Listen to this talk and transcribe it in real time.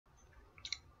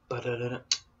Why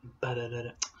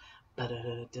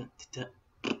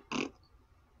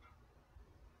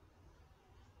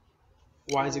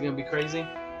is it gonna be crazy?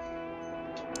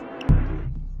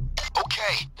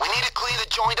 Okay, we need to clean the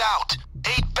joint out.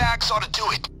 8 bags ought to do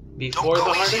it. Before the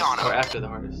hardest or after the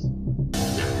hardest?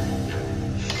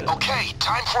 Shit. Okay,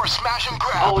 time for a smash and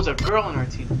grab. Oh, it's a girl on our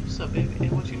team. What's up, baby? Hey,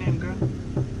 what's your name, girl?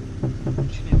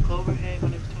 What's your name? Clover? Hey, my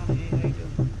name's Tony. Hey, how you doing?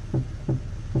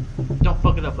 Don't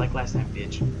fuck it up like last time,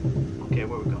 bitch. Okay,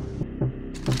 where we going?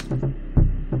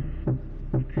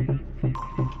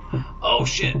 Oh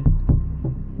shit! I'm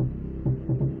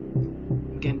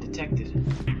getting detected.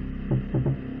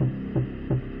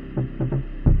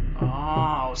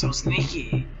 Oh, so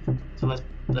sneaky. So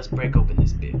let's break open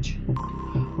this bitch.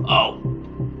 Oh.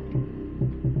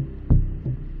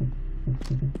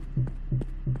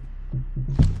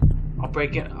 I'll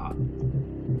break it up.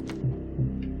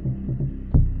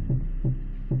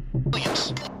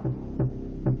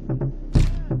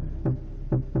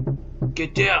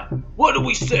 Get down. What do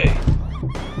we say?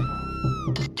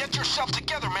 Get yourself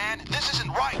together, man. This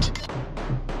isn't right.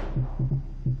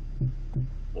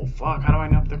 Well, fuck. How do I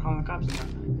know if they're calling the cops or not?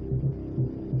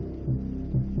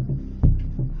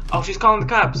 Oh, she's calling the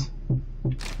cops.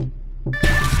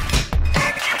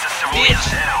 Bitch.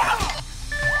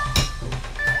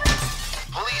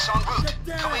 Police en route.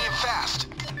 Coming in fast.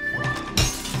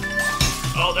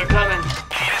 Oh, they're coming.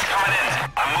 Heat is coming in.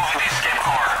 I'm moving the escape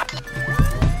car.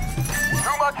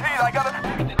 Through my teeth, I got it.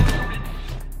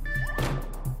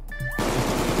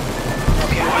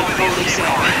 Okay, why the police at?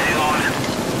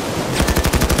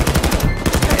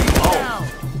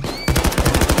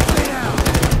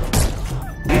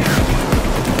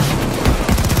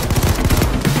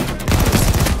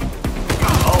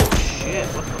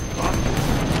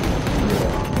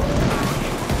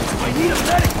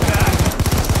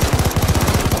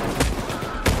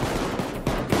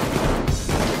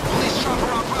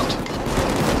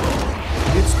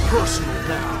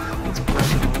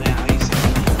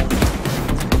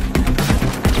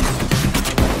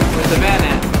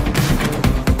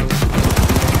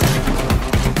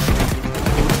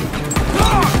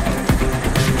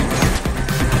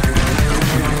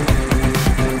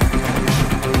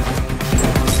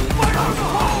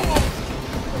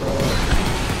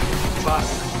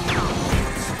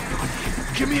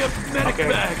 Give me a medic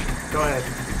bag. Go ahead.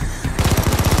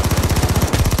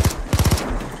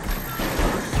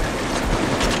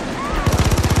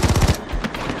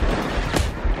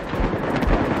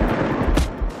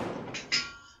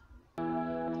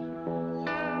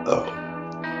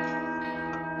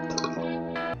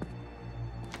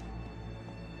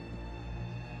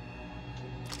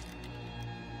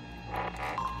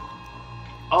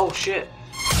 Oh shit.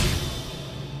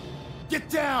 Get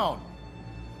down!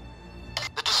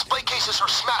 The display cases are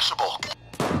smashable.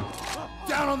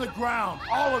 Down on the ground,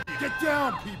 all of you. Get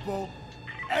down, people.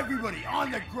 Everybody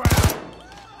on the ground.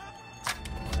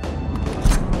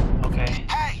 Okay.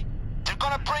 Hey, they're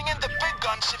gonna bring in the big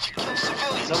guns if you kill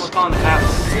civilians. Someone's calling the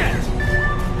cops.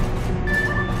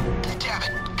 Damn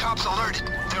it, cops alerted.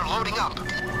 They're loading up.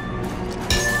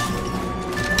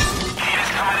 Heat is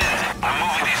coming in. I'm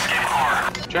moving the escape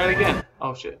car. Try it again.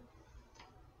 Oh shit.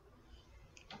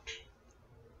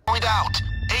 Point out.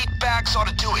 8 bags ought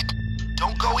to do it.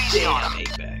 Don't go easy on them.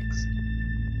 8 bags.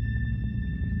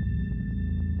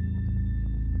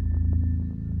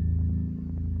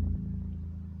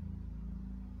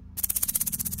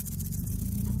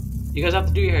 You guys have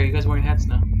to do your hair. You guys wearing hats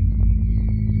now.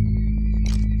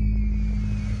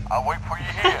 I'll wait for you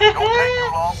here. Don't take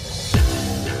too long.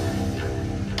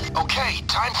 Okay,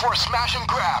 time for a smash and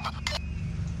grab.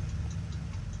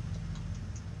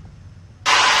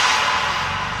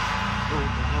 What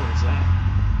the hell is that?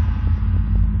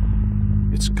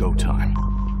 It's go time.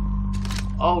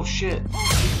 Oh shit.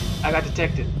 I got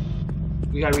detected.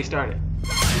 We gotta restart it.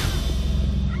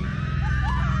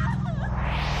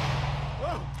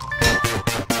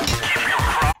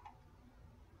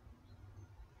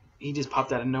 He just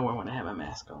popped out of nowhere when I had my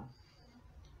mask on.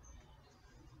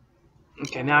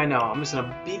 Okay, now I know. I'm just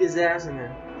gonna beat his ass and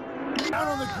then... Down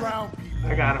on the ground, people.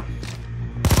 I got him.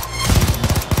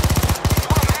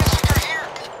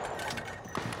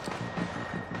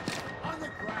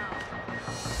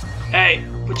 Hey,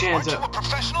 put your hands up. Aren't you a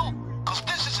professional? Because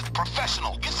this isn't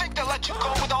professional. You think they'll let you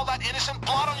go with all that innocent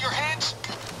blood on your hands?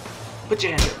 Put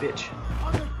your hands up, bitch.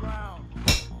 On the ground.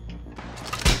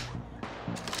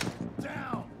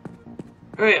 Down.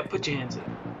 Hurry up, put your hands up.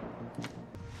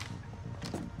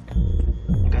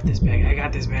 I got this bag, I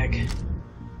got this bag.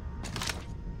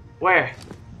 Where?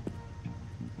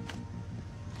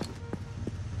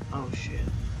 Oh shit.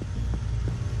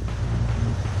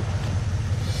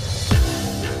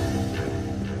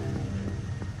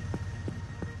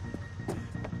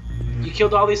 You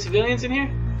killed all these civilians in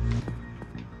here?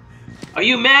 Are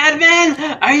you mad,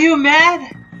 man? Are you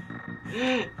mad?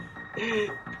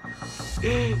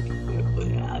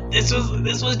 This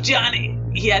was Johnny.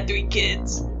 He had 3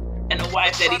 kids and a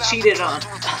wife that he cheated on.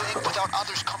 Without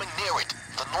others coming near it,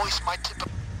 the noise might tip.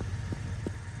 What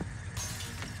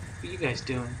are you guys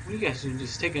doing? What are you guys doing?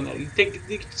 Just taking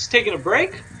a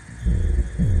break?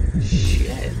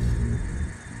 Shit.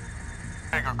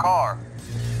 Bigger car.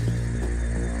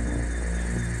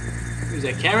 Who's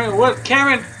that? Cameron? What?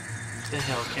 Cameron? What the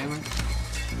hell, Cameron?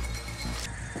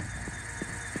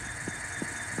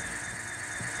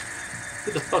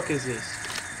 Who the fuck is this?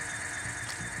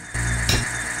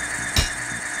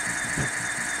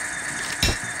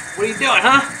 What are you doing,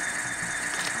 huh?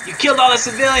 You killed all the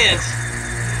civilians.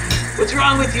 What's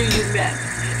wrong with you, you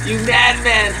madman? You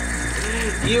madman!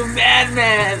 You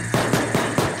madman!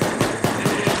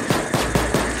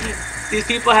 These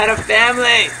people had a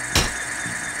family.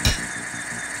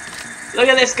 Look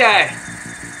at this guy.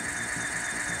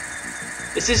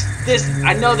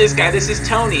 I know this guy. This is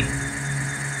Tony.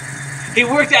 He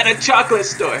worked at a chocolate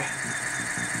store.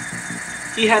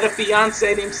 He had a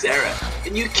fiance named Sarah.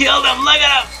 And you killed him. Look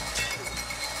at him.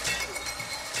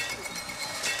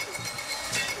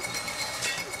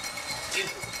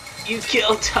 You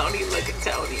killed Tony. Look at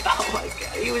Tony. Oh my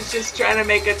god. He was just trying to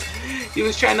he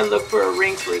was trying to look for a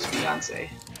ring for his fiance.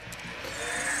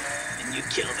 And you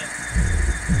killed him.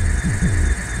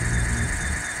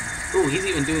 Ooh, he's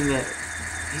even doing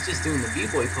he's just doing the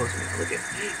b-boy pose now. Look at,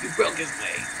 you broke his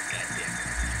leg. God damn it.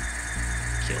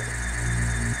 Killed him.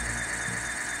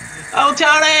 Oh,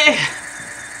 Tony!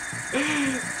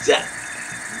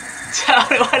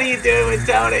 Tony, what are you doing with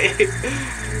Tony?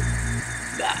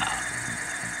 No.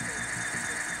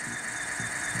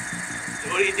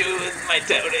 What are you doing with my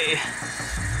Tony?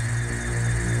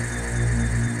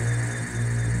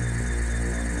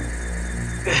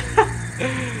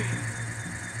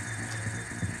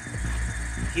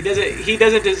 He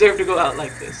doesn't deserve to go out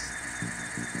like this.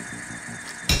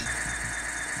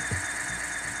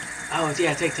 Oh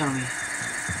yeah, take Tony.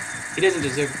 He doesn't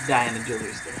deserve to die in the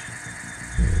jewelry store.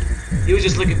 He was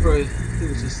just looking for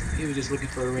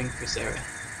a ring for Sarah.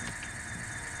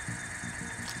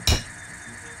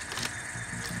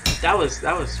 That was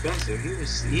Spencer.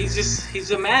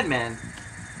 He's a madman.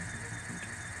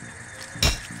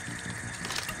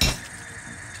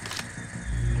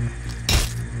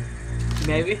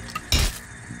 Maybe.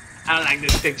 I don't like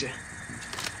this picture.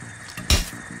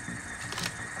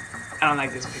 I don't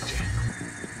like this picture.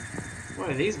 What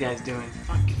are these guys doing?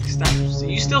 Fucking stop.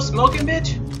 You still smoking,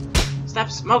 bitch? Stop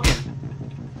smoking.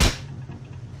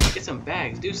 Get some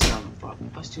bags. Do something. Fuck.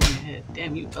 Bust you in your head.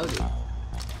 Damn, you ugly.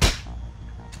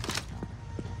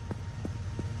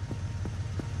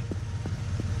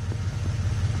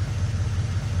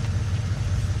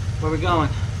 Where we going?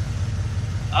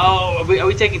 Oh, are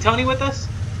we taking Tony with us?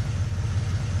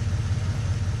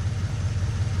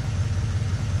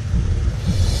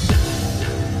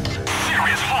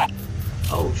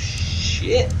 Oh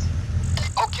shit.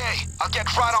 Okay, I'll get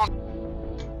right on.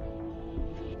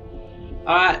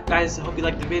 Alright guys, I hope you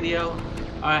liked the video.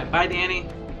 Alright, bye Danny.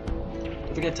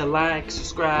 Don't forget to like,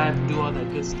 subscribe, do all that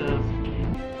good stuff.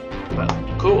 But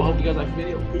cool, I hope you guys liked the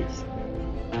video. Peace.